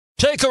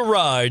Take a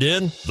ride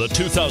in the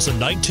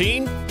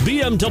 2019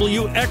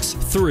 BMW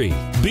X3.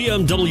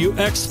 BMW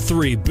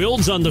X3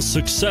 builds on the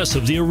success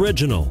of the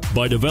original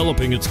by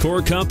developing its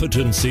core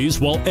competencies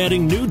while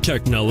adding new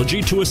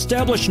technology to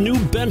establish new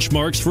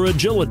benchmarks for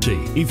agility,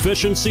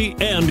 efficiency,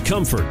 and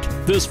comfort.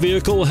 This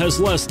vehicle has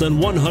less than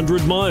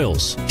 100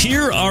 miles.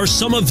 Here are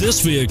some of this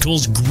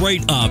vehicle's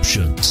great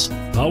options: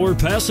 power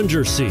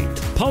passenger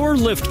seat, power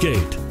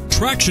liftgate,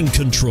 traction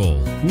control,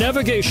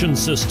 navigation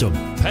system,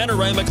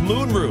 panoramic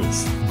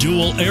moonroof,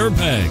 dual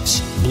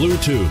airbags,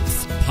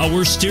 Bluetooth,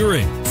 power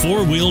steering,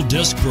 four-wheel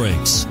disc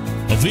brakes.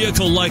 A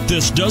vehicle like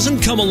this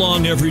doesn't come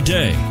along every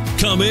day.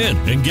 Come in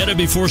and get it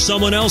before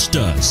someone else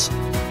does.